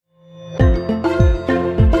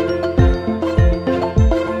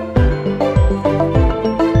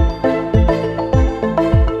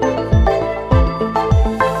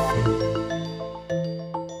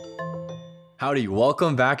Howdy,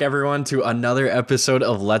 welcome back everyone to another episode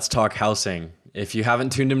of Let's Talk Housing. If you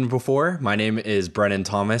haven't tuned in before, my name is Brennan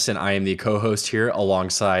Thomas and I am the co-host here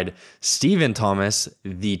alongside Stephen Thomas,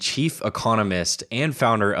 the chief economist and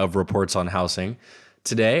founder of Reports on Housing.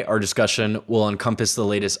 Today, our discussion will encompass the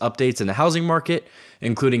latest updates in the housing market,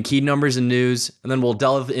 including key numbers and news, and then we'll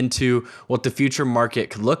delve into what the future market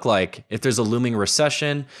could look like if there's a looming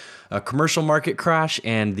recession, a commercial market crash,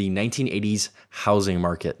 and the 1980s housing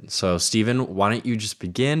market. So, Stephen, why don't you just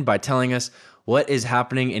begin by telling us what is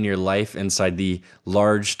happening in your life inside the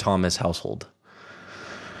large Thomas household?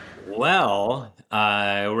 Well,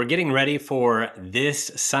 we're getting ready for this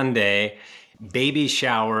Sunday baby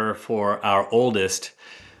shower for our oldest,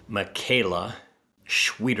 Michaela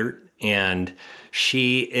Schwietert, and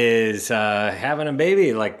she is having a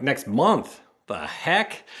baby like next month. The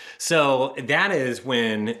heck? So that is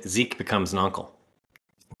when Zeke becomes an uncle.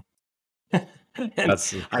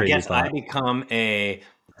 That's a I crazy guess thought. I become I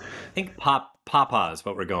think Papa is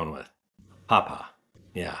what we're going with. Papa.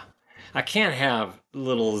 Yeah. I can't have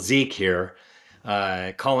little Zeke here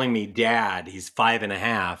calling me dad. He's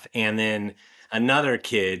 5.5. And then another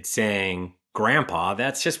kid saying grandpa.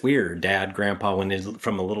 That's just weird. Dad, grandpa, when it's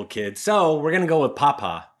from a little kid. So we're going to go with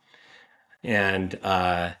Papa. And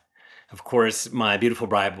of course, my beautiful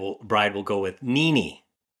bride will go with Nini,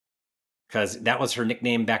 because that was her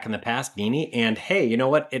nickname back in the past, Nini. And hey, you know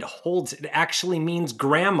what? It actually means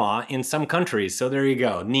grandma in some countries. So there you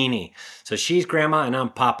go, Nini. So she's grandma and I'm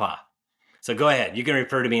Papa. So go ahead. You can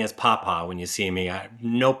refer to me as Papa when you see me. I have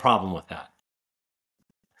no problem with that.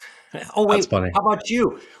 Oh, That's wait. funny. How about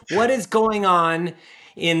you? What is going on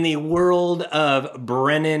in the world of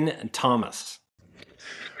Brennan Thomas?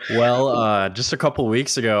 Well, just a couple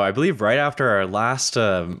weeks ago, I believe right after our last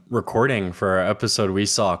recording for our episode, we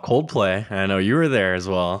saw Coldplay. I know you were there as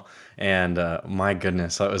well. And my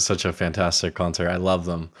goodness, that was such a fantastic concert. I love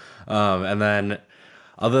them. And then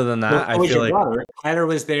other than Well, that, so I was feel your like, brother. Tyler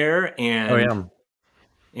was there, oh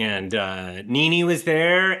and yeah. Nini was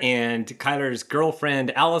there, and Kyler's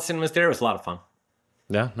girlfriend Allison was there. It was a lot of fun.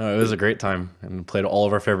 Yeah, no, it was a great time and played all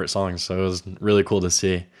of our favorite songs. So it was really cool to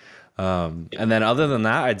see. And then other than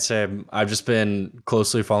that, I'd say I've just been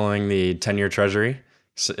closely following the 10-year treasury.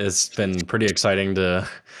 It's been pretty exciting to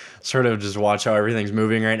sort of just watch how everything's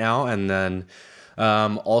moving right now. And then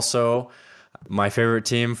also my favorite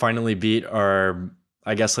team finally beat our,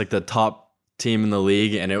 I guess, like the top team in the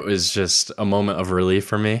league. And it was just a moment of relief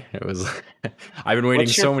for me. It was, I've been waiting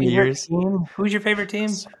What's your so many favorite years. team? Who's your favorite team?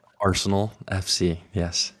 Arsenal FC.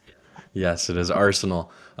 Yes. Yes, it is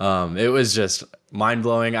Arsenal. It was just mind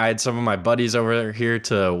blowing. I had some of my buddies over here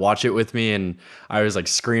to watch it with me, and I was like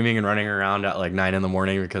screaming and running around at like 9 in the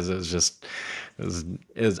morning because it was just,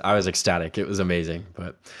 I was ecstatic. It was amazing.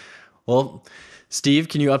 But, well, Steve,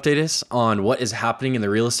 can you update us on what is happening in the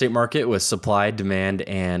real estate market with supply, demand,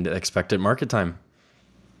 and expected market time?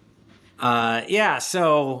 Yeah,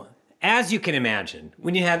 so as you can imagine,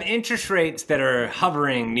 when you have interest rates that are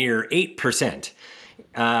hovering near 8%,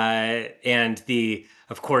 and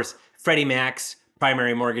of course, Freddie Mac's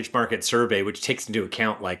primary mortgage market survey, which takes into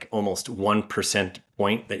account like almost 1%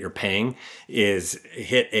 point that you're paying, is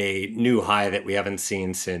hit a new high that we haven't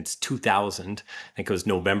seen since 2000. I think it was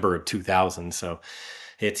November of 2000. So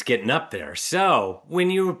it's getting up there. So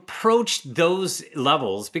when you approach those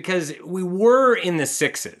levels, because we were in the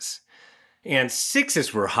sixes, and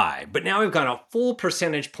sixes were high, but now we've gone a full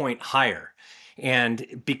percentage point higher.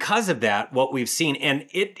 And because of that, what we've seen, and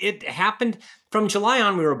it happened from July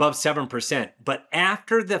on, we were above 7%. But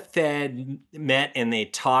after the Fed met and they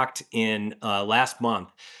talked in last month,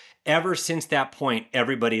 ever since that point,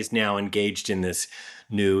 everybody is now engaged in this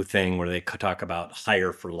new thing where they talk about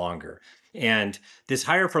higher for longer. And this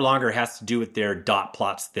higher for longer has to do with their dot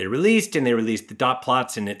plots they released, and they released the dot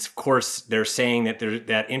plots. And it's, of course, they're saying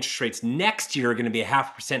that interest rates next year are going to be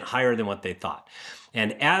 0.5% higher than what they thought.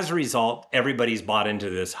 And as a result, everybody's bought into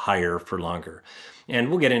this higher for longer. And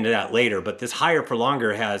we'll get into that later. But this higher for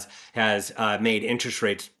longer has made interest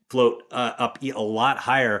rates float up a lot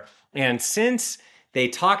higher. And since they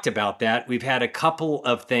talked about that, we've had a couple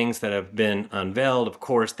of things that have been unveiled. Of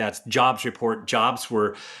course, that's jobs report. Jobs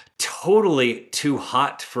were totally too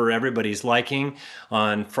hot for everybody's liking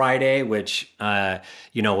on Friday, which,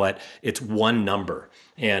 you know what, it's one number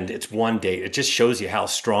and it's one date. It just shows you how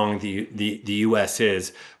strong the US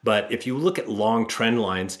is. But if you look at long trend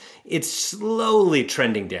lines, it's slowly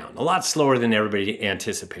trending down, a lot slower than everybody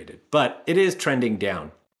anticipated, but it is trending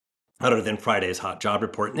down, other than Friday's hot job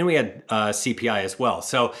report. And then we had CPI as well.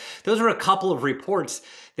 So those are a couple of reports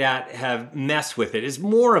that have messed with it is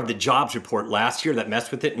more of the jobs report last year that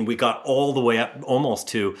messed with it, and we got all the way up almost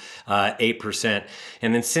to 8%.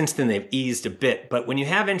 And then since then, they've eased a bit. But when you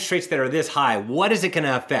have interest rates that are this high, what is it going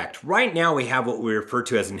to affect? Right now, we have what we refer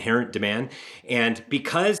to as inherent demand. And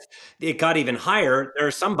because it got even higher, there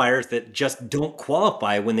are some buyers that just don't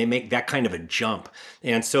qualify when they make that kind of a jump.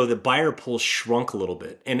 And so the buyer pool shrunk a little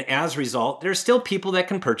bit. And as a result, there's still people that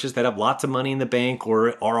can purchase that have lots of money in the bank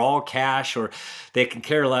or are all cash, or they can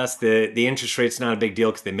care less. The interest rate's not a big deal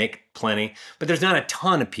because they make plenty, but there's not a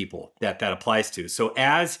ton of people that applies to. So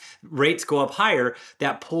as rates go up higher,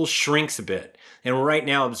 that pool shrinks a bit. And we're right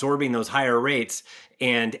now absorbing those higher rates.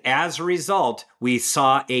 And as a result, we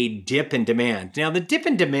saw a dip in demand. Now, the dip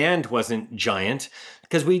in demand wasn't giant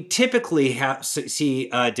because we typically see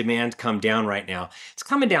demand come down right now. It's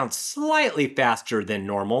coming down slightly faster than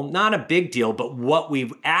normal, not a big deal, but what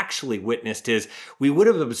we've actually witnessed is we would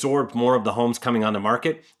have absorbed more of the homes coming on the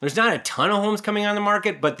market. There's not a ton of homes coming on the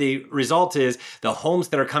market, but the result is the homes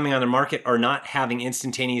that are coming on the market are not having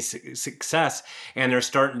instantaneous success, and they're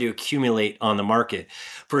starting to accumulate on the market.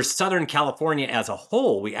 For Southern California as a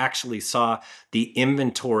whole, we actually saw the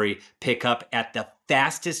inventory pick up at the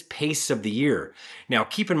fastest pace of the year. Now,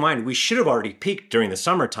 keep in mind, we should have already peaked during the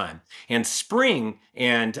summertime. And spring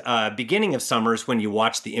and beginning of summer is when you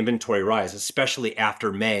watch the inventory rise, especially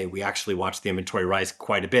after May. We actually watched the inventory rise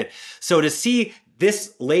quite a bit. So to see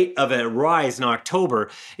this late of a rise in October,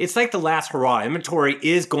 it's like the last hurrah. Inventory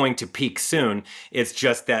is going to peak soon. It's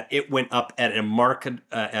just that it went up at a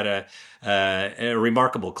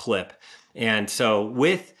remarkable clip. And so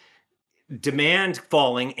with demand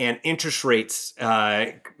falling and interest rates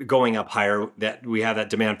going up higher, that we have that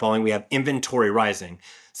demand falling, we have inventory rising.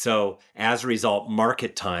 So as a result,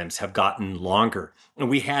 market times have gotten longer. And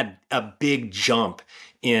we had a big jump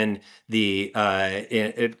in the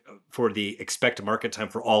for the expected market time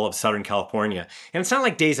for all of Southern California. And it's not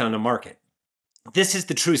like days on the market. This is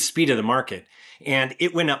the true speed of the market. And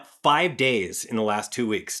it went up 5 days in the last 2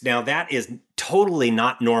 weeks. Now, that is totally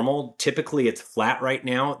not normal. Typically, it's flat right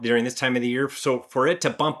now during this time of the year. So for it to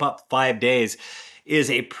bump up 5 days is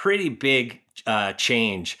a pretty big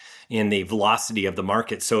change in the velocity of the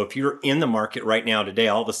market. So if you're in the market right now today,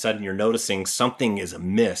 all of a sudden you're noticing something is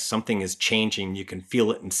amiss, something is changing, you can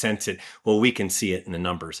feel it and sense it. Well, we can see it in the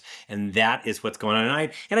numbers. And that is what's going on.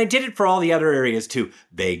 And I did it for all the other areas too.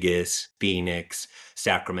 Vegas, Phoenix,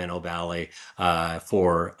 Sacramento Valley,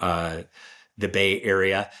 for the Bay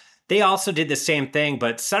Area. They also did the same thing,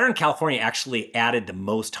 but Southern California actually added the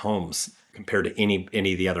most homes compared to any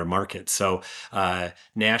of the other markets. So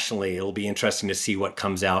nationally, it'll be interesting to see what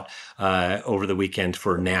comes out over the weekend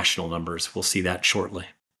for national numbers. We'll see that shortly.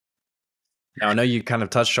 Now, I know you kind of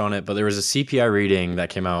touched on it, but there was a CPI reading that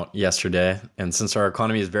came out yesterday. And since our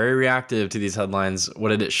economy is very reactive to these headlines, what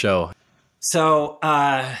did it show? So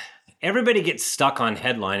everybody gets stuck on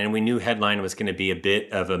headline, and we knew headline was going to be a bit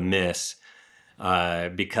of a miss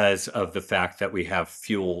because of the fact that we have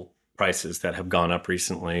fuel prices that have gone up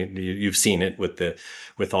recently. You've seen it with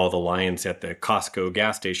all the lines at the Costco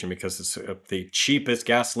gas station because it's the cheapest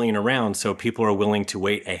gasoline around. So people are willing to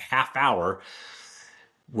wait a half hour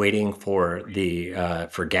waiting for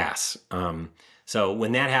for gas. So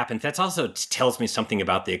when that happens, that also tells me something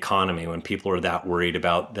about the economy when people are that worried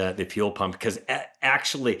about the fuel pump, because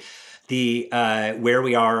actually the where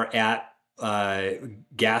we are at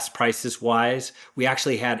gas prices wise, we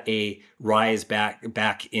actually had a rise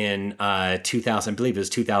back in 2000, I believe it was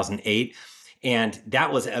 2008. And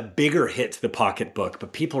that was a bigger hit to the pocketbook,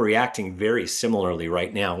 but people are reacting very similarly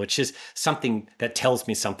right now, which is something that tells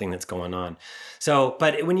me something that's going on. So,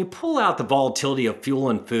 but when you pull out the volatility of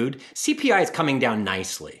fuel and food, CPI is coming down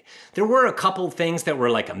nicely. There were a couple of things that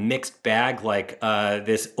were like a mixed bag, like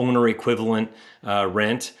this owner equivalent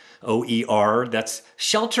rent, OER. That's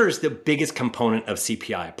shelter is the biggest component of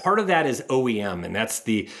CPI. Part of that is OEM, and that's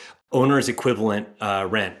the owner's equivalent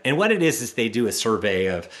rent. And what it is they do a survey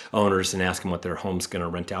of owners and ask them what their home's going to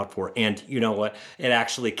rent out for. And you know what? It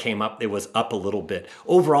actually came up. It was up a little bit.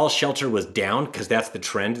 Overall, shelter was down because that's the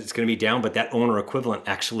trend. It's going to be down, but that owner equivalent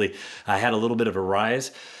actually had a little bit of a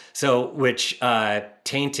rise. So, which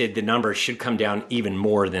tainted the numbers, should come down even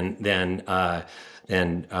more than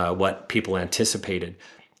what people anticipated.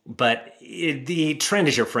 But the trend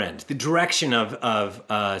is your friend. The direction of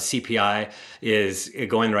CPI is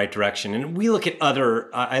going in the right direction. And we look at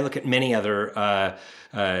I look at many other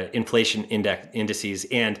inflation indices,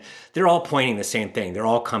 and they're all pointing the same thing. They're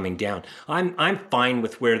all coming down. I'm fine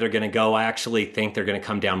with where they're going to go. I actually think they're going to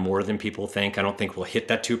come down more than people think. I don't think we'll hit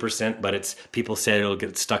that 2%, but people say it'll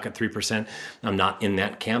get stuck at 3%. I'm not in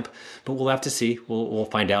that camp, but we'll have to see. We'll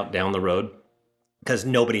find out down the road. because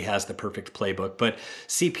nobody has the perfect playbook. But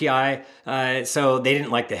CPI, so they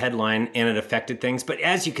didn't like the headline and it affected things. But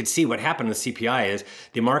as you could see, what happened with CPI is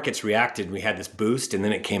the markets reacted. We had this boost and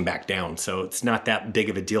then it came back down. So it's not that big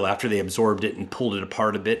of a deal after they absorbed it and pulled it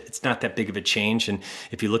apart a bit. It's not that big of a change. And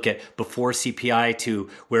if you look at before CPI to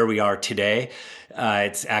where we are today,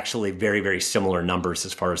 it's actually very, very similar numbers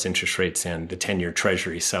as far as interest rates and the 10-year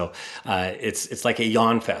treasury. So it's like a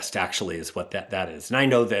yawn fest, actually, is what that is. And I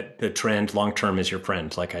know that the trend long term is your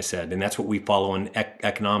friend, like I said, and that's what we follow in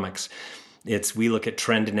economics. We look at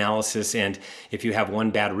trend analysis, and if you have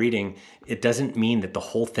one bad reading, it doesn't mean that the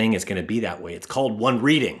whole thing is going to be that way. It's called one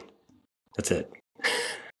reading. That's it.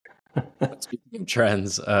 Speaking of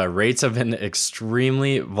trends, rates have been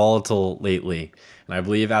extremely volatile lately. And I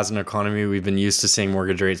believe as an economy, we've been used to seeing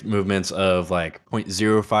mortgage rates movements of like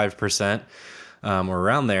 0.05% or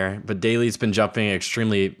around there. But daily it's been jumping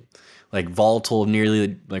extremely like volatile,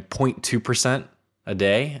 nearly like 0.2% a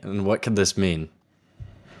day. And what could this mean?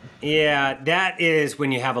 Yeah, that is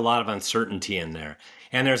when you have a lot of uncertainty in there.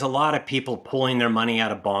 And there's a lot of people pulling their money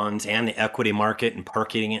out of bonds and the equity market and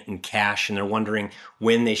parking it in cash, and they're wondering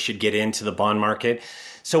when they should get into the bond market.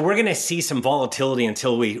 So we're going to see some volatility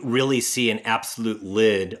until we really see an absolute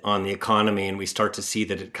lid on the economy and we start to see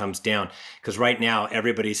that it comes down. Because right now,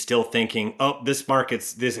 everybody's still thinking, oh, this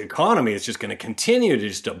economy is just going to continue to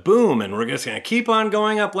just a boom and we're just going to keep on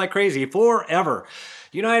going up like crazy forever.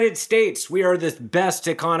 United States, we are the best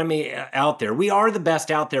economy out there. We are the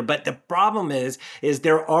best out there, but the problem is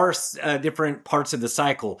there are different parts of the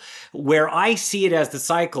cycle. Where I see it as the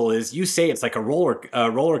cycle is, you say it's like a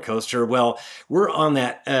roller coaster. Well, we're on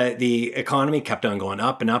that. The economy kept on going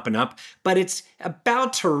up and up and up, but it's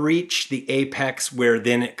about to reach the apex where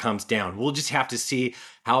then it comes down. We'll just have to see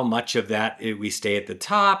how much of that we stay at the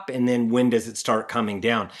top, and then when does it start coming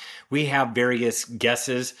down? We have various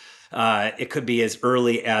guesses. It could be as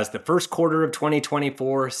early as the first quarter of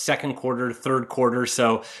 2024, second quarter, third quarter.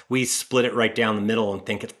 So we split it right down the middle and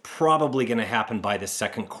think it's probably going to happen by the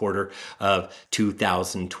second quarter of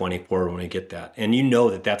 2024 when we get that. And you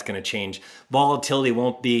know that that's going to change. Volatility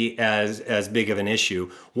won't be as big of an issue.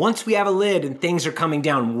 Once we have a lid and things are coming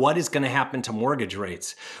down, what is going to happen to mortgage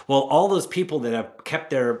rates? Well, all those people that have kept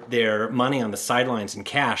their money on the sidelines in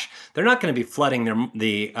cash, they're not going to be flooding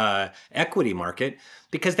the equity market,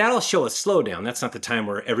 because that'll show a slowdown. That's not the time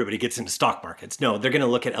where everybody gets into stock markets. No, they're going to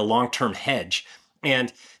look at a long-term hedge,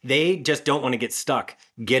 and they just don't want to get stuck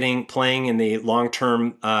playing in the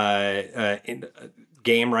long-term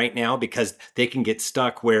game right now, because they can get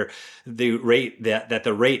stuck where the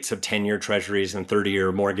rates of 10-year treasuries and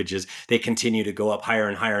 30-year mortgages, they continue to go up higher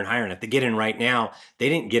and higher and higher. And if they get in right now, they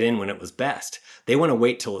didn't get in when it was best. They want to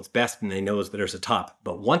wait till it's best and they know that there's a top.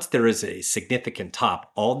 But once there is a significant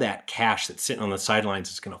top, all that cash that's sitting on the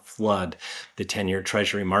sidelines is going to flood the 10-year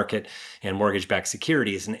treasury market and mortgage-backed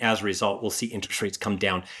securities. And as a result, we'll see interest rates come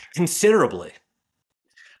down considerably.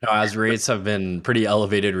 Now, as rates have been pretty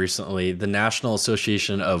elevated recently, the National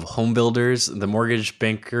Association of Home Builders, the Mortgage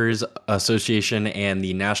Bankers Association, and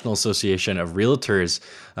the National Association of Realtors,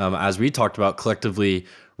 as we talked about, collectively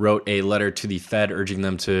wrote a letter to the Fed urging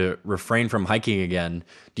them to refrain from hiking again.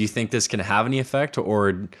 Do you think this can have any effect,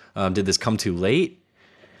 or did this come too late?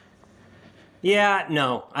 Yeah,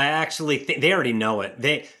 no, I actually think they already know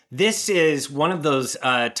it. This is one of those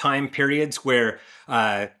time periods where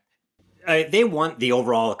they want the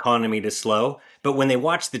overall economy to slow, but when they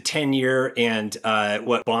watch the 10-year and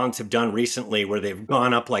what bonds have done recently, where they've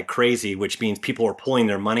gone up like crazy, which means people are pulling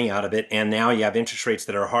their money out of it, and now you have interest rates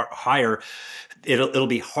that are higher, it'll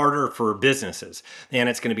be harder for businesses, and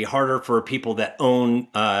it's going to be harder for people that own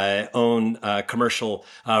commercial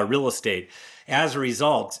real estate. As a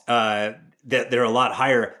result, that they're a lot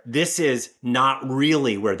higher. This is not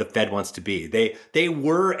really where the Fed wants to be. They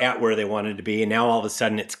were at where they wanted to be, and now all of a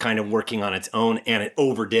sudden it's kind of working on its own, and it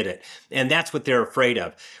overdid it. And that's what they're afraid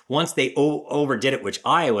of. Once they overdid it, which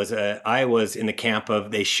I was in the camp of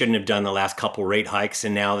they shouldn't have done the last couple rate hikes,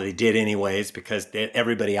 and now they did anyways, because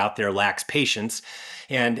everybody out there lacks patience.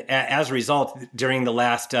 And as a result, during the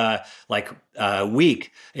last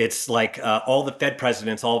week, it's like all the Fed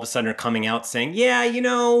presidents all of a sudden are coming out saying, yeah,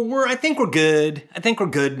 I think we're good. I think we're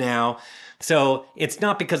good now. So it's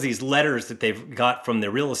not because of these letters that they've got from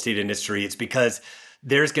the real estate industry. It's because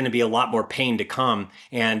there's going to be a lot more pain to come,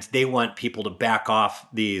 and they want people to back off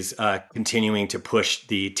these continuing to push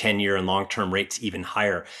the 10-year and long-term rates even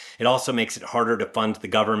higher. It also makes it harder to fund the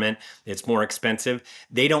government. It's more expensive.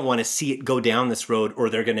 They don't want to see it go down this road, or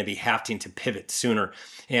they're going to be having to pivot sooner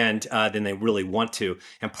and than they really want to.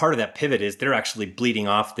 And part of that pivot is they're actually bleeding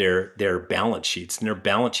off their balance sheets. And their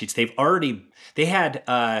balance sheets, they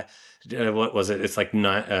had what was it? It's like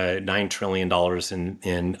 $9 trillion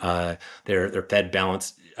in their Fed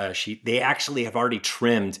balance sheet. They actually have already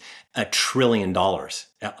trimmed $1 trillion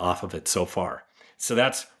off of it so far. So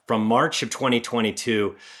that's from March of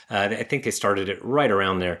 2022. I think they started it right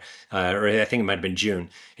around there, or I think it might have been June.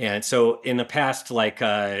 And so in the past,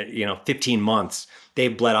 15 months,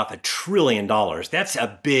 they've bled off $1 trillion. That's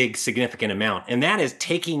a big, significant amount, and that is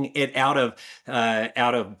taking it out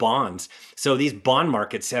of bonds. So these bond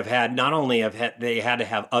markets have had not only they had to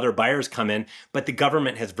have other buyers come in, but the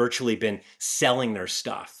government has virtually been selling their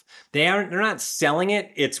stuff. They're not selling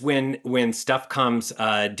it. It's when stuff comes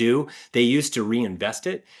due. They used to reinvest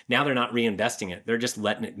it. Now they're not reinvesting it. They're just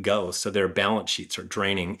letting it go. So their balance sheets are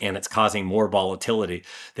draining, and it's causing more volatility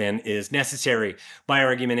than is necessary. My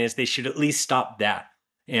argument is they should at least stop that,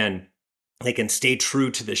 and they can stay true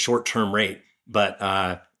to the short-term rate. But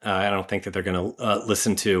I don't think that they're going to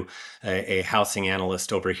listen to a housing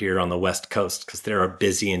analyst over here on the West Coast, because they're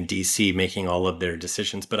busy in DC making all of their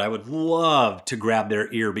decisions. But I would love to grab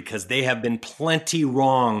their ear, because they have been plenty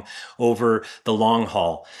wrong over the long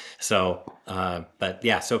haul. So, but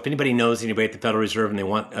yeah, so if anybody knows anybody at the Federal Reserve and they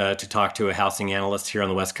want to talk to a housing analyst here on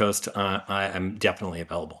the West Coast, I'm definitely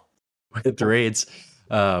available. With rates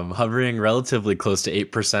hovering relatively close to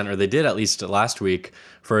 8%, or they did at least last week,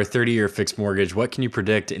 for a 30-year fixed mortgage, what can you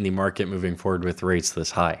predict in the market moving forward with rates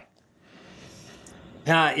this high?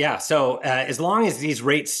 Yeah. So as long as these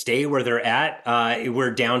rates stay where they're at,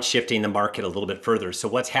 we're downshifting the market a little bit further. So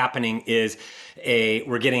what's happening is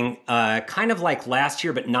we're getting kind of like last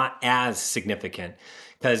year, but not as significant.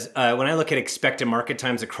 Because when I look at expected market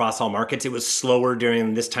times across all markets, it was slower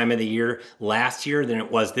during this time of the year last year than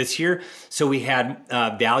it was this year. So we had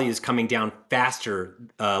values coming down faster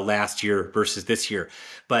last year versus this year.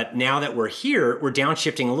 But now that we're here, we're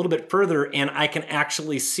downshifting a little bit further, and I can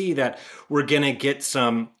actually see that we're going to get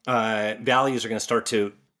some values are going to start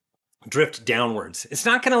to drift downwards. It's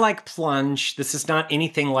not going to like plunge. This is not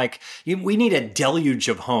anything like we need a deluge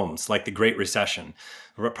of homes like the Great Recession,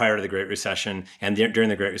 prior to the Great Recession, and during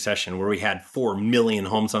the Great Recession, where we had 4 million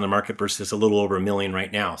homes on the market versus a little over 1 million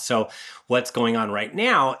right now. So what's going on right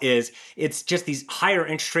now is it's just these higher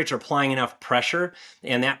interest rates are applying enough pressure,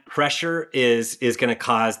 and that pressure is going to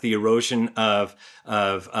cause the erosion of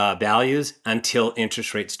values until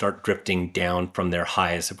interest rates start drifting down from their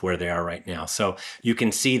highs of where they are right now. So you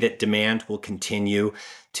can see that demand will continue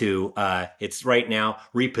to it's right now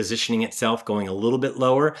repositioning itself, going a little bit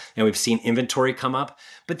lower, and we've seen inventory come up,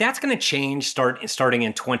 but that's going to change starting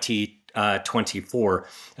in 2024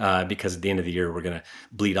 because at the end of the year we're going to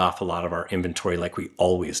bleed off a lot of our inventory like we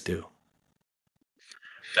always do.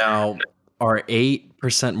 Now, are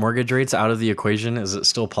 8% mortgage rates out of the equation? Is it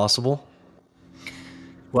still possible?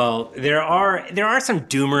 Well, there are some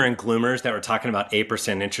doomer and gloomers that were talking about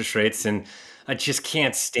 8% interest rates, and I just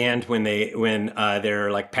can't stand when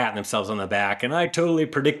they're like patting themselves on the back and I totally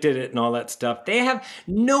predicted it and all that stuff.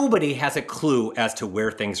 Nobody has a clue as to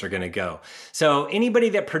where things are going to go. So anybody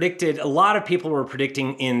that predicted, a lot of people were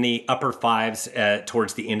predicting in the upper fives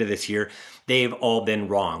towards the end of this year. They've all been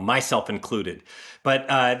wrong, myself included. But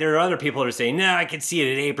there are other people that are saying, no, I can see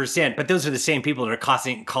it at 8%. But those are the same people that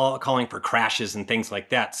are calling for crashes and things like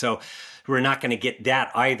that. So we're not going to get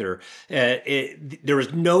that either. There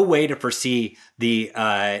was no way to foresee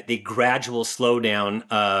the gradual slowdown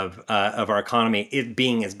of our economy, it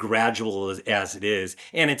being as gradual as it is.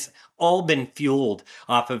 And it's all been fueled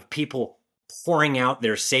off of people pouring out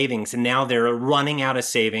their savings, and now they're running out of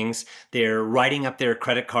savings. They're writing up their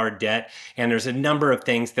credit card debt, and there's a number of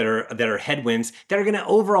things that are headwinds that are going to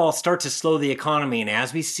overall start to slow the economy. And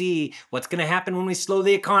as we see what's going to happen when we slow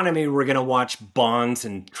the economy, we're going to watch bonds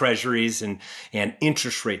and treasuries and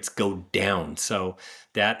interest rates go down. So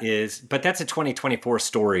that's a 2024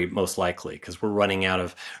 story most likely, because we're running out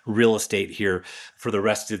of real estate here for the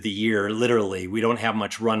rest of the year. Literally, we don't have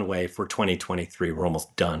much runway for 2023. We're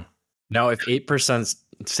almost done. Now, if 8%,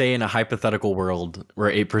 say in a hypothetical world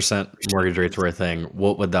where 8% mortgage rates were a thing,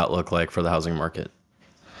 what would that look like for the housing market?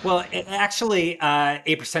 Well, actually,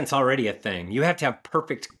 8% is already a thing. You have to have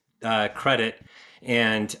perfect credit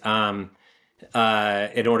and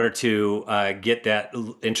in order to get that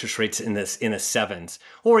interest rates in the sevens,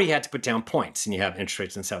 or you had to put down points and you have interest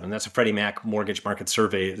rates in 7. That's a Freddie Mac mortgage market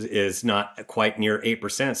survey is not quite near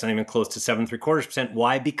 8%. It's not even close to 7.75%.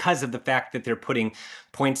 Why? Because of the fact that they're putting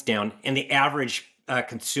points down, and the average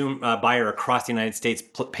buyer across the United States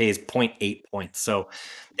pays 0.8 points. So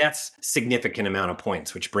that's significant amount of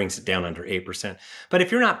points, which brings it down under 8%. But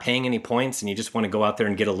if you're not paying any points and you just want to go out there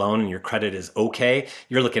and get a loan and your credit is okay,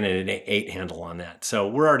 you're looking at an 8 handle on that. So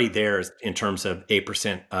we're already there in terms of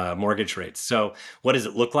 8% mortgage rates. So what does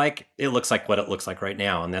it look like? It looks like what it looks like right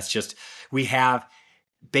now. And that's just, we have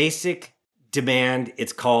basic demand.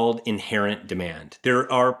 It's called inherent demand.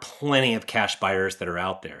 There are plenty of cash buyers that are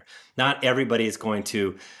out there. Not everybody is going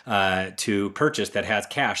to purchase that has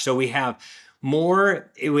cash. So we have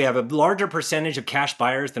a larger percentage of cash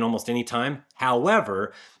buyers than almost any time.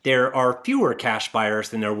 However, there are fewer cash buyers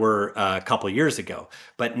than there were a couple of years ago.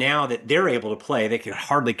 But now that they're able to play, they could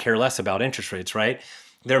hardly care less about interest rates, right?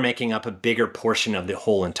 They're making up a bigger portion of the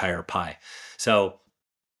whole entire pie. So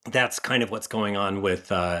that's kind of what's going on with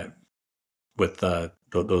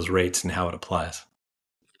those rates and how it applies.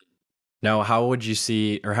 Now, how do you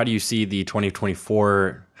see the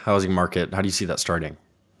 2024 housing market? How do you see that starting?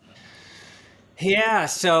 Yeah,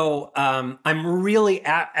 so I'm really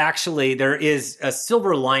actually, there is a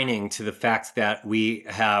silver lining to the fact that we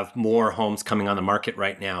have more homes coming on the market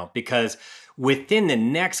right now, because within the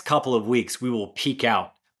next couple of weeks, we will peak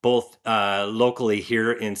out both locally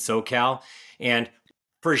here in SoCal, and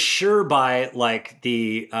for sure by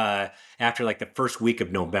after the first week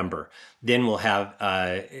of November, then we'll have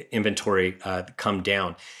inventory come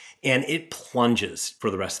down, and it plunges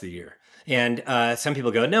for the rest of the year. And some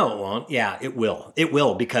people go, no, it won't. Yeah, it will. It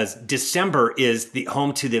will, because December is the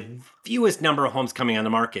home to the fewest number of homes coming on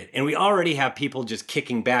the market. And we already have people just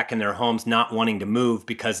kicking back in their homes, not wanting to move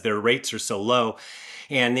because their rates are so low.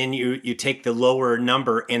 And then you take the lower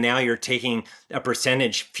number, and now you're taking a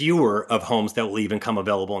percentage fewer of homes that will even come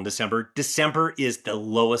available in December. December is the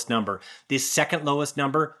lowest number. The second lowest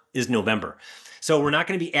number is November. So we're not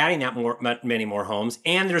going to be adding many more homes.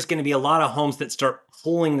 And there's going to be a lot of homes that start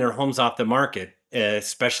pulling their homes off the market,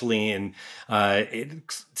 especially in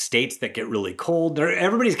states that get really cold.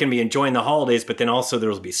 Everybody's going to be enjoying the holidays, but then also there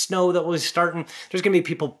will be snow that will be starting. There's going to be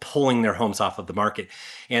people pulling their homes off of the market.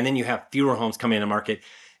 And then you have fewer homes coming in the market.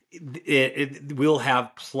 We'll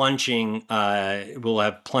have plunging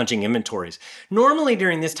inventories. Normally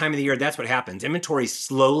during this time of the year, that's what happens. Inventory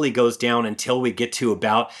slowly goes down until we get to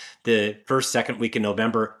about the second week in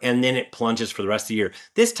November, and then it plunges for the rest of the year.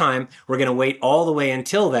 This time, we're going to wait all the way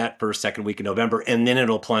until that second week in November, and then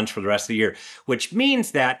it'll plunge for the rest of the year, which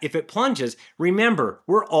means that if it plunges, remember,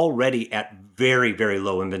 we're already at very, very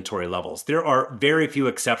low inventory levels. There are very few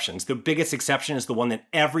exceptions. The biggest exception is the one that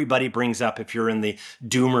everybody brings up if you're in the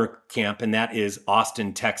doomer camp, and that is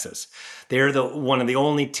Austin, Texas. They're one of the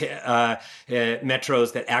only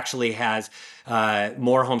metros that actually has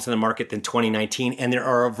more homes in the market than 2019. And there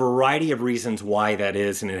are a variety of reasons why that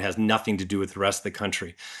is, and it has nothing to do with the rest of the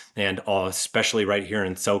country, and especially right here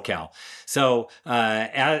in SoCal. So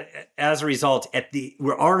as a result,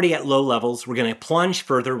 we're already at low levels. We're going to plunge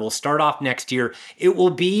further. We'll start off next year. It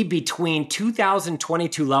will be between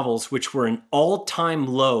 2022 levels, which were an all-time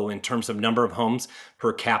low in terms of number of homes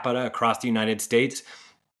per capita across the United States,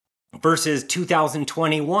 versus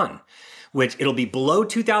 2021, which it'll be below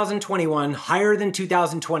 2021, higher than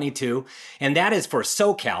 2022. And that is for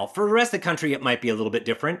SoCal. For the rest of the country, it might be a little bit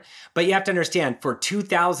different. But you have to understand, for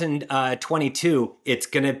 2022, it's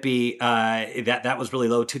going to be, that was really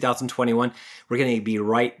low. 2021, we're going to be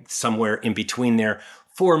right somewhere in between there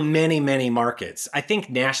for many, many markets. I think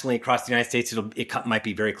nationally across the United States, it might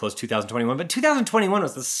be very close to 2021, but 2021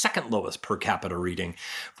 was the second lowest per capita reading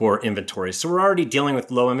for inventory. So we're already dealing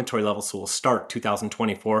with low inventory levels. So we'll start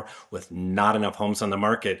 2024 with not enough homes on the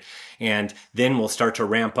market. And then we'll start to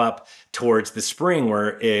ramp up towards the spring,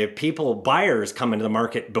 where buyers come into the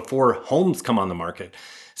market before homes come on the market.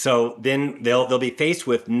 So then they'll be faced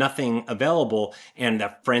with nothing available, and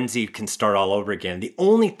the frenzy can start all over again. The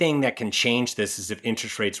only thing that can change this is if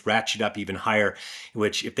interest rates ratchet up even higher,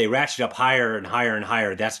 which if they ratchet up higher and higher and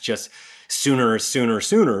higher, that's just sooner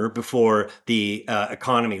before the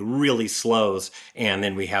economy really slows, and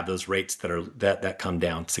then we have those rates that come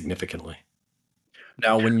down significantly.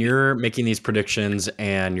 Now, when you're making these predictions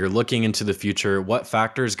and you're looking into the future, what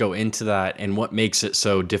factors go into that, and what makes it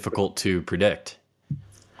so difficult to predict?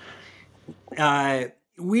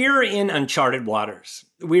 We're in uncharted waters.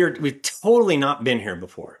 We've totally not been here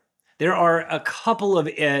before. There are a couple of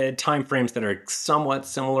time frames that are somewhat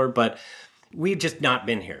similar, but we've just not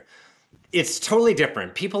been here. It's totally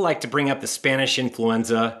different. People like to bring up the Spanish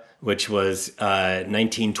influenza, which was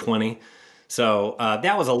 1920. So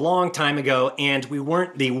that was a long time ago, and we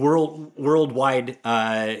weren't the worldwide.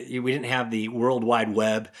 We didn't have the World Wide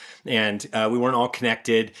Web, and we weren't all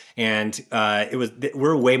connected. And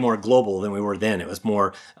we're way more global than we were then. It was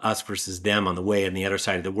more us versus them on the way on the other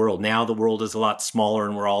side of the world. Now the world is a lot smaller,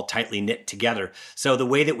 and we're all tightly knit together. So the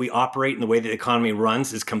way that we operate and the way that the economy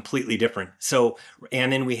runs is completely different. So,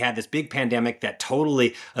 and then we had this big pandemic that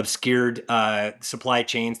totally obscured supply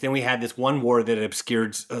chains. Then we had this one war that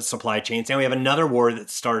obscured supply chains. Now we have another war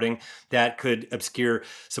that's starting that could obscure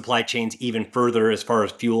supply chains even further as far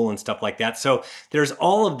as fuel and stuff like that. So there's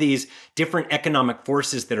all of these different economic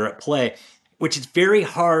forces that are at play, which is very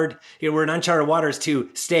hard. We're in uncharted waters to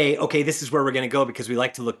stay, okay, this is where we're going to go, because we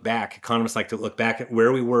like to look back. Economists like to look back at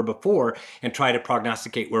where we were before and try to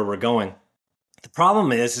prognosticate where we're going. The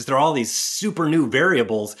problem is there are all these super new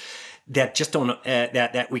variables that just don't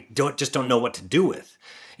that we just don't know what to do with,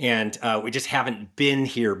 and we just haven't been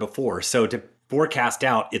here before. So to forecast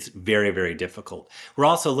out, it's very, very difficult. We're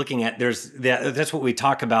also looking at that's what we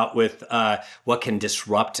talk about with what can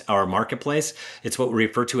disrupt our marketplace. It's what we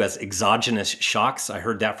refer to as exogenous shocks. I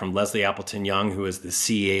heard that from Leslie Appleton Young, who is the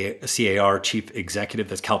CAR chief executive,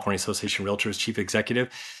 that's California Association of Realtors chief executive.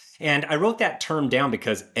 And I wrote that term down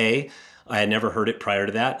because I had never heard it prior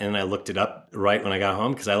to that, and I looked it up right when I got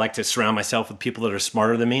home, because I like to surround myself with people that are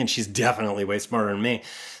smarter than me, and she's definitely way smarter than me.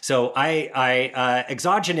 So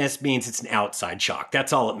exogenous means it's an outside shock.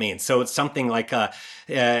 That's all it means. So it's something like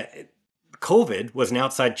COVID was an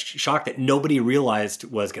outside shock that nobody realized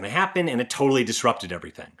was going to happen, and it totally disrupted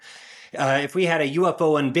everything. If we had a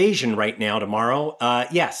UFO invasion right now tomorrow,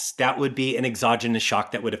 yes, that would be an exogenous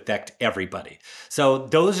shock that would affect everybody. So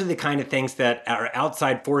those are the kind of things that are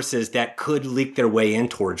outside forces that could leak their way in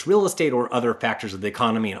towards real estate or other factors of the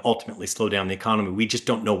economy and ultimately slow down the economy. We just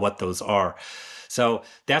don't know what those are. So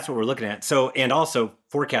that's what we're looking at. So, and also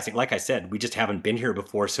forecasting, like I said, we just haven't been here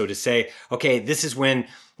before. So to say, okay, this is when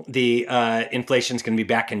the inflation is going to be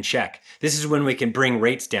back in check. This is when we can bring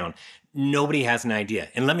rates down. Nobody has an idea.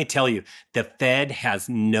 And let me tell you, the Fed has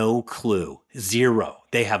no clue. Zero.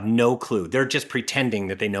 They have no clue. They're just pretending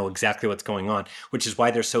that they know exactly what's going on, which is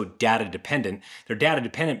why they're so data dependent. They're data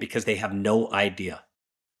dependent because they have no idea.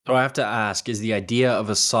 So I have to ask, is the idea of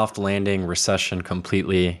a soft landing recession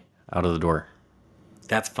completely out of the door?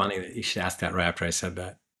 That's funny that you should ask that right after I said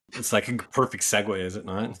that. It's like a perfect segue, is it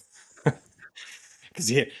not?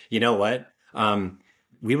 Because you know what?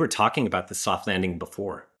 We were talking about the soft landing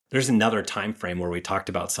before. There's another time frame where we talked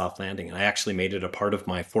about soft landing, and I actually made it a part of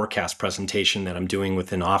my forecast presentation that I'm doing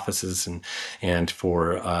within offices and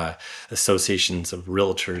for associations of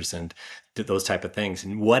realtors and those type of things.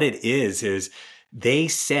 And what it is they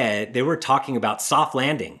said they were talking about soft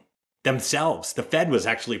landing themselves. The Fed was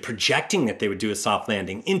actually projecting that they would do a soft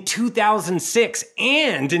landing in 2006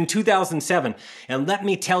 and in 2007. And let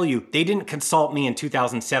me tell you, they didn't consult me in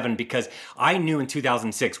 2007 because I knew in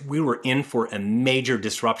 2006 we were in for a major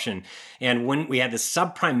disruption. And when we had the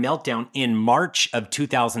subprime meltdown in March of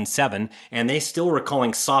 2007, and they still were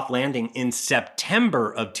calling soft landing in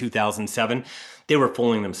September of 2007, they were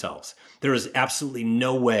fooling themselves. There was absolutely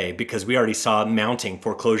no way, because we already saw mounting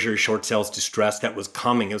foreclosure, short sales, distress that was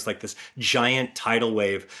coming. It was like this giant tidal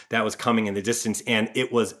wave that was coming in the distance, and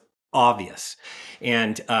it was obvious.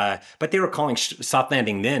 And but they were calling soft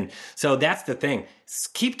landing then. So that's the thing.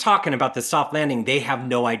 Keep talking about the soft landing. They have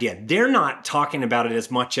no idea. They're not talking about it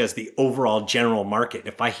as much as the overall general market.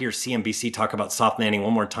 If I hear CNBC talk about soft landing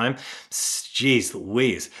one more time, geez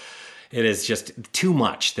Louise, it is just too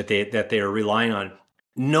much that they are relying on.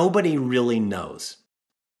 Nobody really knows.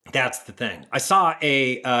 That's the thing. I saw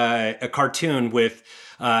a cartoon with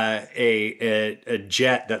a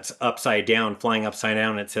jet that's upside down, flying upside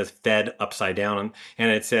down. And it says Fed upside down,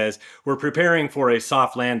 and it says, "We're preparing for a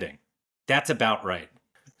soft landing." That's about right.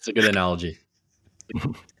 It's a good analogy.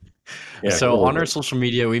 Yeah, so on our social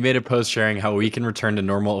media, we made a post sharing how we can return to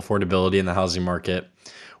normal affordability in the housing market,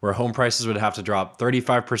 where home prices would have to drop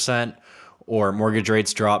 35%, or mortgage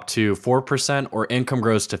rates drop to 4%, or income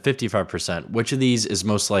grows to 55%. Which of these is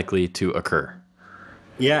most likely to occur?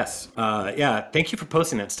 Yes. Yeah. Thank you for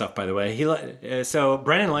posting that stuff, by the way. So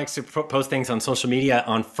Brennan likes to post things on social media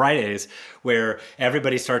on Fridays where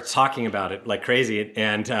everybody starts talking about it like crazy.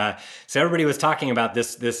 And so everybody was talking about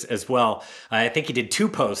this as well. I think he did 2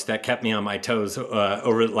 posts that kept me on my toes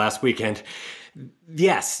over the last weekend.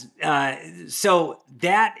 Yes. So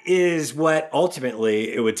that is what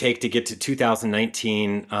ultimately it would take to get to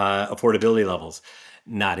 2019 affordability levels.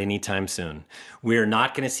 Not anytime soon. We're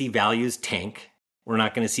not going to see values tank. We're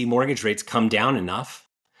not going to see mortgage rates come down enough.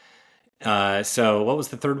 So what was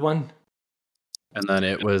the third one? And then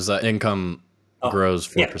it was income grows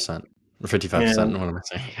 4%. Or 55%. What am I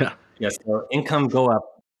saying? Yeah. Yes. So income go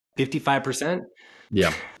up 55%.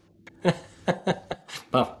 Yeah.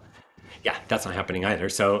 Well, yeah, that's not happening either.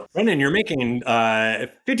 So, Brendan, you're making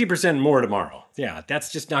 50% more tomorrow. Yeah,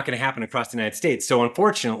 that's just not going to happen across the United States. So,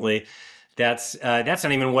 unfortunately, that's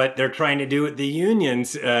not even what they're trying to do with the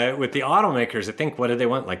unions, with the automakers. I think, what did they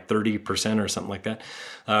want? Like 30% or something like that,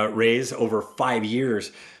 raise over 5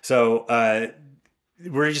 years. So,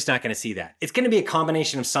 we're just not going to see that. It's going to be a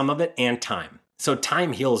combination of some of it and time. So,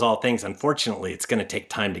 time heals all things. Unfortunately, it's going to take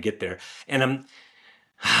time to get there. And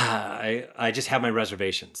I just have my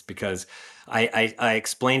reservations because I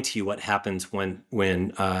explained to you what happens when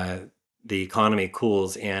the economy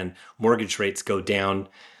cools and mortgage rates go down,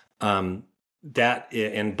 that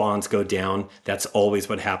and bonds go down. That's always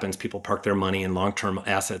what happens. People park their money in long-term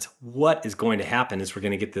assets. What is going to happen is we're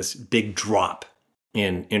going to get this big drop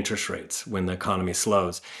in interest rates when the economy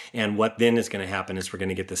slows. And what then is going to happen is we're going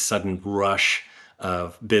to get this sudden rush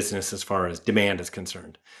of business as far as demand is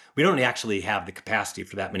concerned. We don't actually have the capacity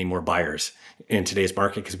for that many more buyers in today's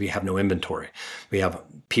market because we have no inventory. We have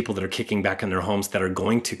people that are kicking back in their homes that are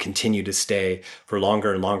going to continue to stay for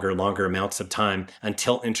longer and longer and longer amounts of time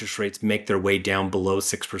until interest rates make their way down below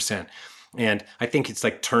 6%. And I think it's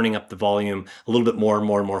like turning up the volume a little bit more and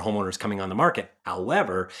more and more homeowners coming on the market.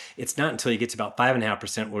 However, it's not until you get to about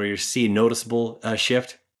 5.5% where you see a noticeable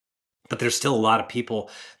shift. But there's still a lot of people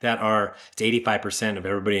that are, it's 85% of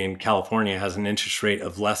everybody in California has an interest rate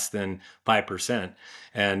of less than 5%.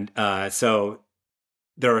 And so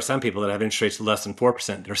there are some people that have interest rates of less than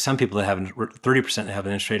 4%. There are some people that have 30% that have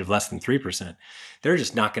an interest rate of less than 3%. They're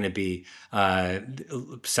just not going to be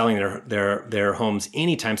selling their homes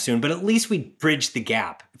anytime soon. But at least we bridge the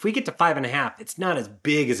gap. If we get to 5.5, it's not as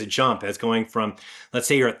big as a jump as going from, let's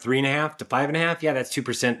say you're at 3.5 to 5.5. Yeah, that's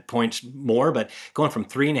 2% points more. But going from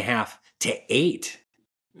 3.5 to 8,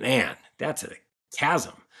 man, that's a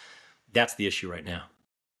chasm. That's the issue right now.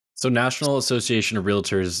 So National Association of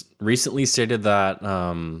Realtors recently stated that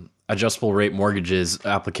adjustable rate mortgages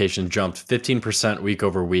applications jumped 15% week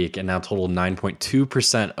over week and now total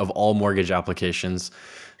 9.2% of all mortgage applications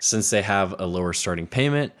since they have a lower starting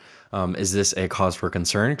payment. Is this a cause for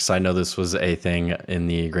concern? Because I know this was a thing in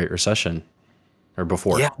the Great Recession or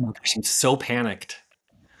before. Yeah, I'm so panicked.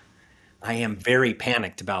 I am very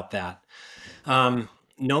panicked about that.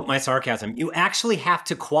 Note my sarcasm. You actually have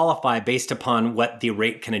to qualify based upon what the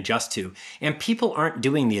rate can adjust to. And people aren't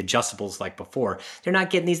doing the adjustables like before. They're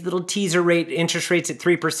not getting these little teaser rate interest rates at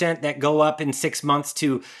 3% that go up in 6 months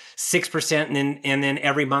to 6%. And then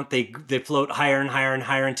every month they float higher and higher and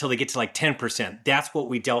higher until they get to like 10%. That's what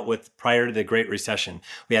we dealt with prior to the Great Recession.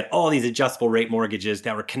 We had all these adjustable rate mortgages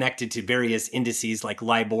that were connected to various indices like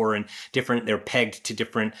LIBOR and they're pegged to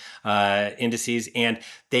different indices. And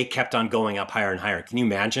they kept on going up higher and higher. Can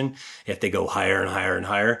you imagine if they go higher and higher and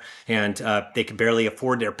higher and they could barely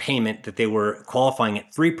afford their payment that they were qualifying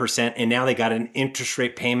at 3% and now they got an interest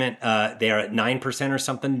rate payment, they are at 9% or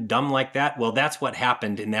something dumb like that? Well, that's what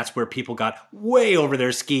happened, and that's where people got way over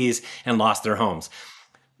their skis and lost their homes.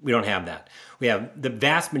 We don't have that. We have the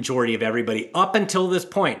vast majority of everybody up until this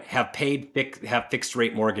point have fixed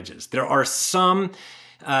rate mortgages. There are some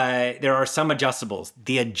adjustables.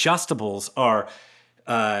 The adjustables are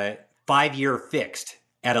 5-year fixed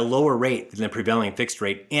at a lower rate than the prevailing fixed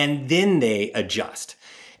rate, and then they adjust.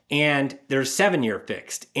 And there's 7-year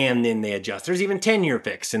fixed, and then they adjust. There's even 10-year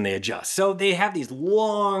fixed, and they adjust. So they have these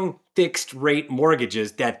long fixed rate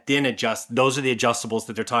mortgages that then adjust. Those are the adjustables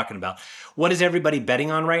that they're talking about. What is everybody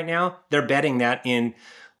betting on right now? They're betting that in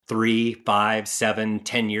 3, 5, 7,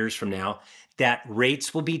 10 years from now, that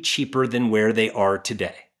rates will be cheaper than where they are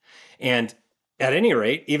today. And at any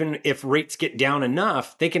rate, even if rates get down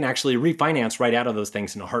enough, they can actually refinance right out of those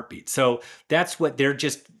things in a heartbeat. So that's what they're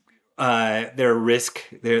just, their risk,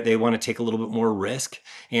 they want to take a little bit more risk,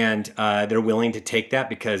 and they're willing to take that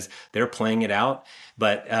because they're playing it out.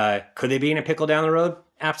 But could they be in a pickle down the road?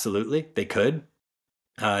 Absolutely, they could.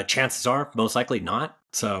 Chances are most likely not.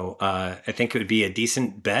 So I think it would be a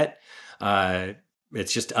decent bet.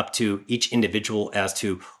 It's just up to each individual as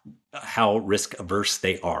to how risk averse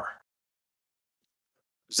they are.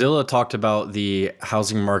 Zillow talked about the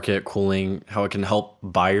housing market cooling, how it can help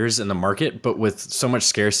buyers in the market, but with so much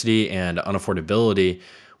scarcity and unaffordability,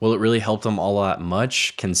 will it really help them all that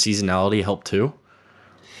much? Can seasonality help too?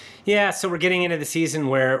 Yeah, so we're getting into the season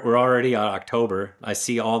where we're already on October. I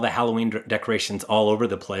see all the Halloween decorations all over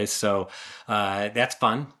the place, so that's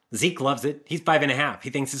fun. Zeke loves it. He's 5.5. He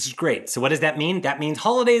thinks this is great. So what does that mean? That means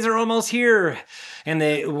holidays are almost here. And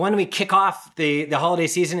when we kick off the holiday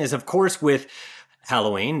season is, of course, with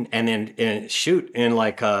Halloween, and then in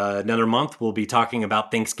like another month we'll be talking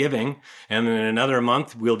about Thanksgiving, and then another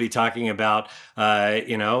month we'll be talking about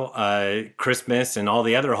Christmas and all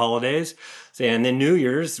the other holidays, and then New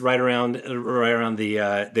Year's right around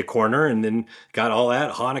the corner, and then got all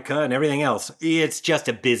that Hanukkah and everything else. It's just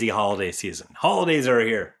a busy holiday season. Holidays are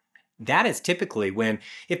here. That is typically when,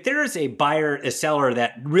 if there is a seller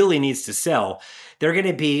that really needs to sell, they're going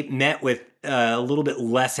to be met with a little bit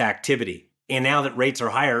less activity. And now that rates are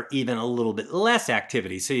higher, even a little bit less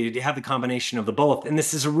activity. So you have the combination of the both. And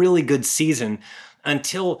this is a really good season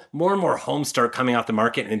until more and more homes start coming off the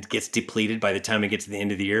market and it gets depleted by the time it gets to the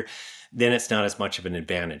end of the year. Then it's not as much of an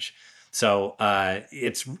advantage. So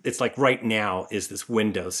it's like right now is this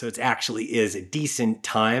window. So it actually is a decent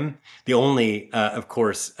time. The only, of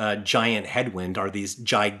course, giant headwind are these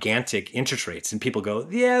gigantic interest rates. And people go,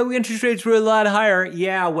 yeah, interest rates were a lot higher.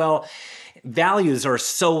 Yeah, well, values are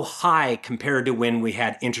so high compared to when we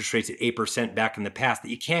had interest rates at 8% back in the past that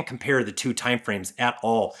you can't compare the two timeframes at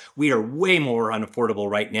all. We are way more unaffordable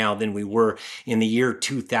right now than we were in the year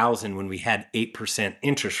 2000 when we had 8%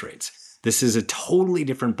 interest rates. This is a totally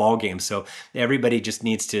different ballgame. So everybody just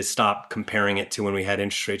needs to stop comparing it to when we had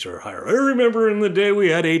interest rates that were higher. I remember in the day we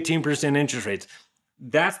had 18% interest rates.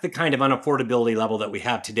 That's the kind of unaffordability level that we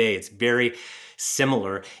have today. It's very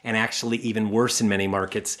similar and actually even worse in many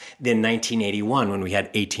markets than 1981 when we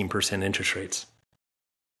had 18% interest rates.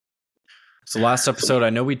 So last episode,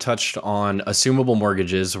 I know we touched on assumable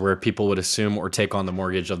mortgages where people would assume or take on the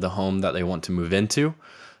mortgage of the home that they want to move into.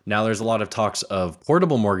 Now there's a lot of talks of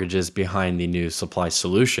portable mortgages behind the new supply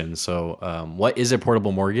solution. So what is a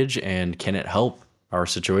portable mortgage and can it help our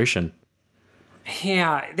situation?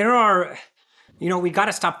 Yeah, there are, we got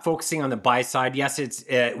to stop focusing on the buy side. Yes,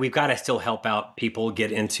 we've got to still help out people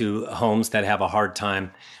get into homes that have a hard time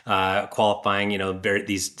qualifying,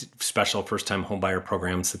 these special first-time home buyer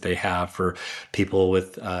programs that they have for people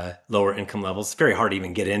with lower income levels. It's very hard to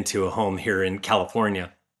even get into a home here in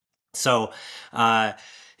California. So,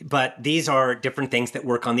 but these are different things that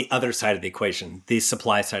work on the other side of the equation, the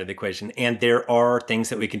supply side of the equation. And there are things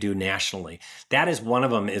that we can do nationally. That is one of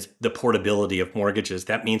them, is the portability of mortgages.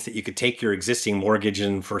 That means that you could take your existing mortgage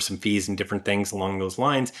and for some fees and different things along those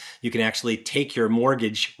lines, you can actually take your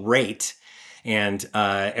mortgage rate and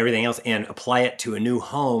everything else and apply it to a new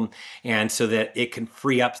home. And so that it can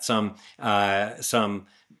free up some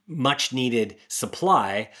much needed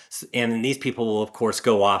supply. And then these people will, of course,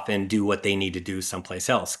 go off and do what they need to do someplace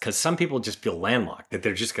else. Because some people just feel landlocked, that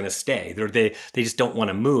they're just going to stay. They just don't want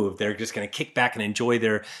to move. They're just going to kick back and enjoy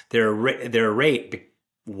their rate.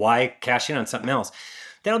 Why cash in on something else?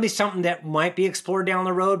 That'll be something that might be explored down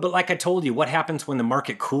the road. But like I told you, what happens when the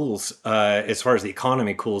market cools, as far as the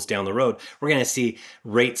economy cools down the road, we're going to see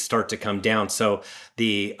rates start to come down. So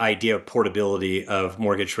the idea of portability of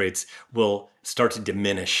mortgage rates will start to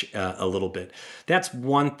diminish a little bit. That's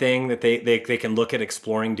one thing that they can look at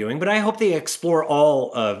exploring doing. But I hope they explore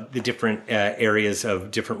all of the different areas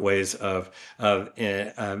of different ways of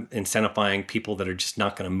incentivizing people that are just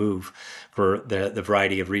not going to move for the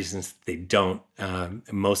variety of reasons they don't.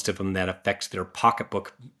 Most of them that affects their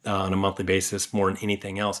pocketbook on a monthly basis more than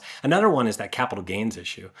anything else. Another one is that capital gains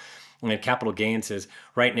issue. And capital gains is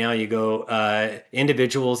right now you go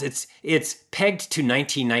individuals, it's pegged to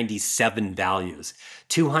 1997 values,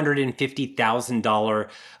 $250,000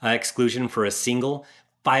 exclusion for a single,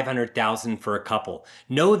 $500,000 for a couple.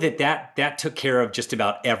 Know that took care of just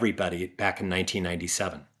about everybody back in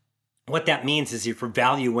 1997. What that means is if your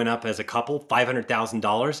value went up as a couple,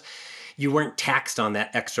 $500,000, you weren't taxed on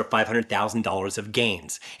that extra $500,000 of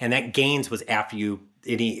gains. And that gains was after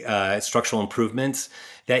any structural improvements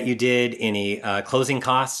that you did, any closing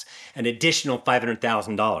costs, an additional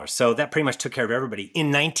 $500,000. So that pretty much took care of everybody in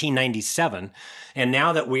 1997. And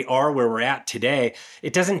now that we are where we're at today,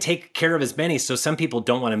 it doesn't take care of as many. So some people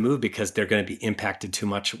don't want to move because they're going to be impacted too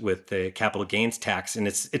much with the capital gains tax. And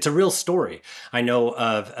it's a real story. I know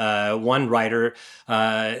of one writer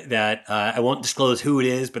that I won't disclose who it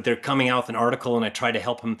is, but they're coming out with an article, and I tried to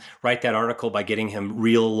help him write that article by getting him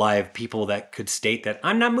real live people that could state that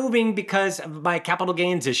I'm not moving because of my capital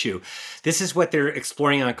gains issue. This is what they're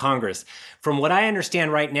exploring on Congress. From what I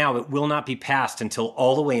understand right now, it will not be passed until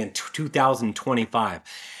all the way in 2025.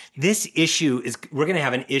 This issue we're going to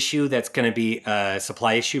have an issue that's going to be a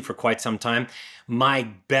supply issue for quite some time. My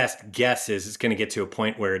best guess is it's going to get to a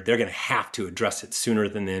point where they're going to have to address it sooner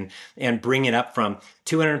than then and bring it up from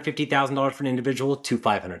 $250,000 for an individual to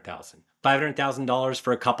 $500,000. $500,000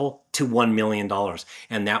 for a couple to $1 million.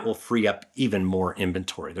 And that will free up even more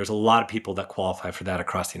inventory. There's a lot of people that qualify for that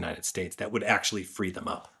across the United States that would actually free them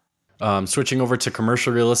up. Switching over to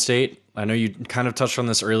commercial real estate, I know you kind of touched on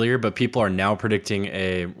this earlier, but people are now predicting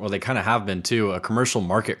well, they kind of have been too, a commercial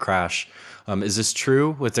market crash. Is this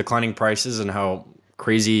true with declining prices and how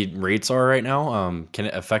crazy rates are right now? Can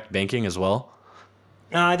it affect banking as well?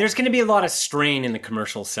 There's going to be a lot of strain in the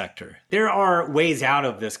commercial sector. There are ways out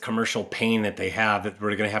of this commercial pain that they have, that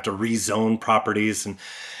we're going to have to rezone properties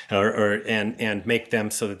and make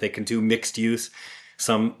them so that they can do mixed use.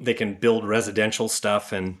 Some they can build residential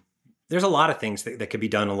stuff, and there's a lot of things that could be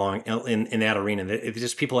done along in that arena. It's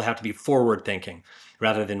just people have to be forward thinking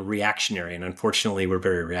rather than reactionary. And unfortunately, we're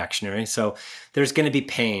very reactionary. So there's going to be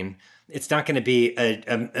pain. It's not going to be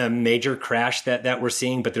a major crash that we're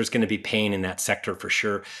seeing, but there's going to be pain in that sector for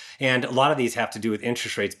sure. And a lot of these have to do with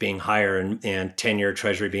interest rates being higher and 10-year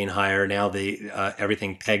treasury being higher. Now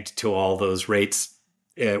everything pegged to all those rates.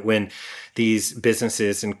 When these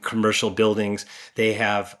businesses and commercial buildings, they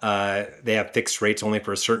have fixed rates only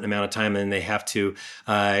for a certain amount of time, and they have to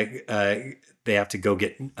go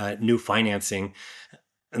get new financing,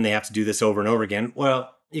 and they have to do this over and over again.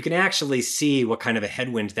 Well, you can actually see what kind of a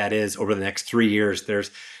headwind that is over the next 3 years.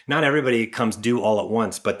 There's not everybody comes due all at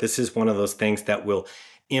once, but this is one of those things that will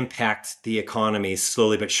impact the economy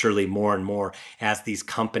slowly but surely more and more as these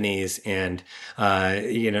companies and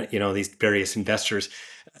these various investors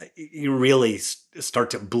you really start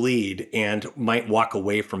to bleed and might walk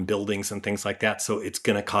away from buildings and things like that. So it's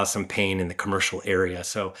going to cause some pain in the commercial area.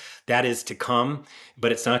 So that is to come,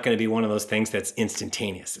 but it's not going to be one of those things that's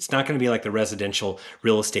instantaneous. It's not going to be like the residential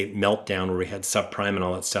real estate meltdown where we had subprime and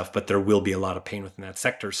all that stuff, but there will be a lot of pain within that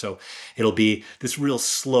sector. So it'll be this real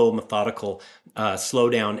slow, methodical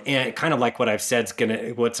slowdown, and kind of like what I've said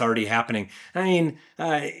is what's already happening. I mean,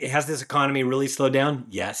 has this economy really slowed down?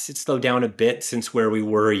 Yes, it's slowed down a bit since where we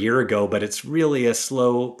were a year ago, but it's really a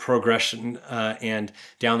slow progression. And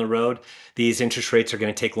down the road, these interest rates are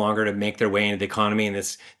going to take longer to make their way into the economy,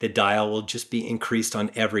 and the dial will just be increased on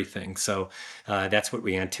everything. So that's what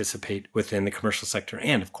we anticipate within the commercial sector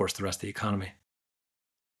and, of course, the rest of the economy.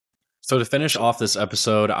 So to finish off this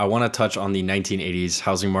episode, I want to touch on the 1980s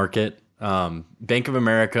housing market. Bank of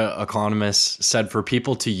America economists said for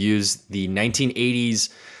people to use the 1980s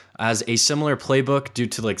as a similar playbook due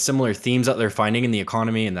to like similar themes that they're finding in the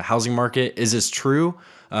economy and the housing market. Is this true?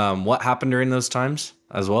 What happened during those times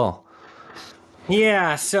as well?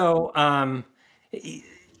 Yeah, so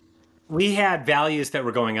we had values that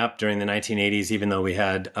were going up during the 1980s, even though we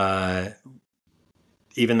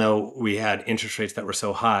had interest rates that were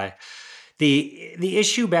so high. The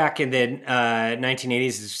issue back in the 1980s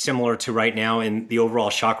is similar to right now in the overall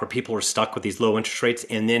shock where people are stuck with these low interest rates.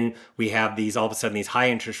 And then we have all of a sudden these high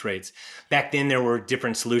interest rates. Back then, there were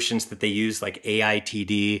different solutions that they used like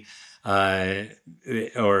AITD, where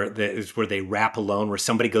they wrap a loan, where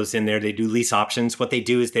somebody goes in there, they do lease options. What they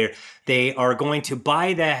do is they are going to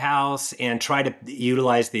buy the house and try to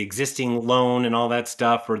utilize the existing loan and all that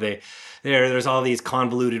stuff, or there's all these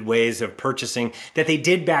convoluted ways of purchasing that they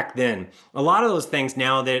did back then. A lot of those things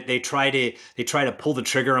now that they try to pull the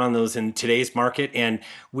trigger on those in today's market, and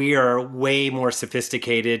we are way more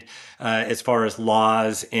sophisticated as far as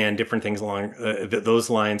laws and different things along those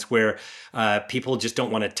lines, where people just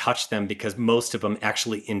don't want to touch them because most of them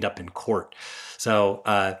actually end up in court. So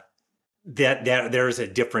that there's a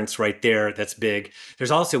difference right there that's big.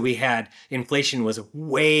 There's also, we had inflation was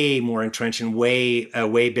way more entrenched and a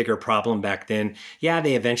way bigger problem back then. Yeah,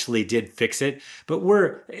 they eventually did fix it, but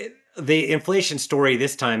the inflation story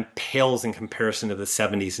this time pales in comparison to the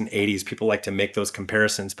 70s and 80s. People like to make those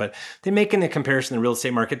comparisons, but they making the comparison in the real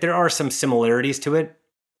estate market. There are some similarities to it,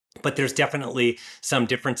 but there's definitely some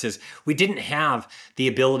differences. We didn't have the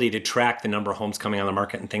ability to track the number of homes coming on the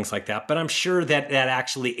market and things like that, but I'm sure that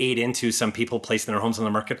actually ate into some people placing their homes on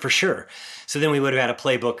the market for sure. So then we would have had a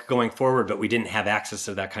playbook going forward, but we didn't have access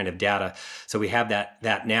to that kind of data. So we have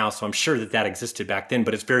that now. So I'm sure that existed back then,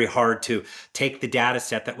 but it's very hard to take the data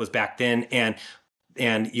set that was back then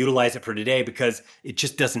and utilize it for today because it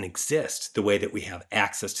just doesn't exist the way that we have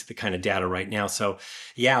access to the kind of data right now. So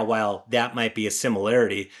yeah, while that might be a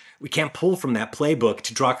similarity, we can't pull from that playbook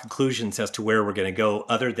to draw conclusions as to where we're going to go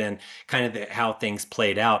other than kind of how things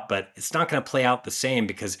played out. But it's not going to play out the same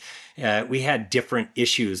because we had different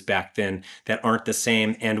issues back then that aren't the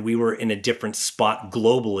same, and we were in a different spot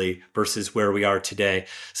globally versus where we are today.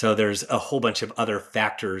 So there's a whole bunch of other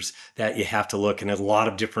factors that you have to look, and there's a lot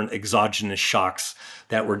of different exogenous shocks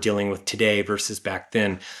that we're dealing with today versus back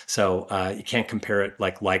then. So you can't compare it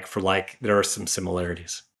like for like. There are some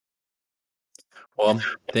similarities. Well,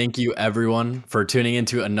 thank you everyone for tuning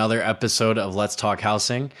into another episode of Let's Talk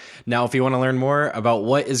Housing. Now, if you want to learn more about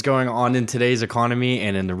what is going on in today's economy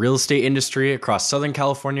and in the real estate industry across Southern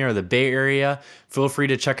California or the Bay Area, feel free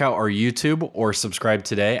to check out our YouTube or subscribe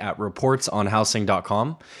today at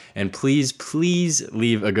reportsonhousing.com. And please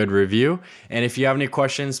leave a good review. And if you have any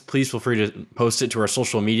questions, please feel free to post it to our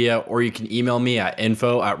social media, or you can email me at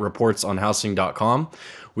info@reportsonhousing.com.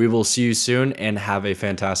 We will see you soon and have a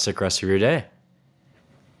fantastic rest of your day.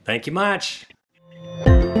 Thank you much.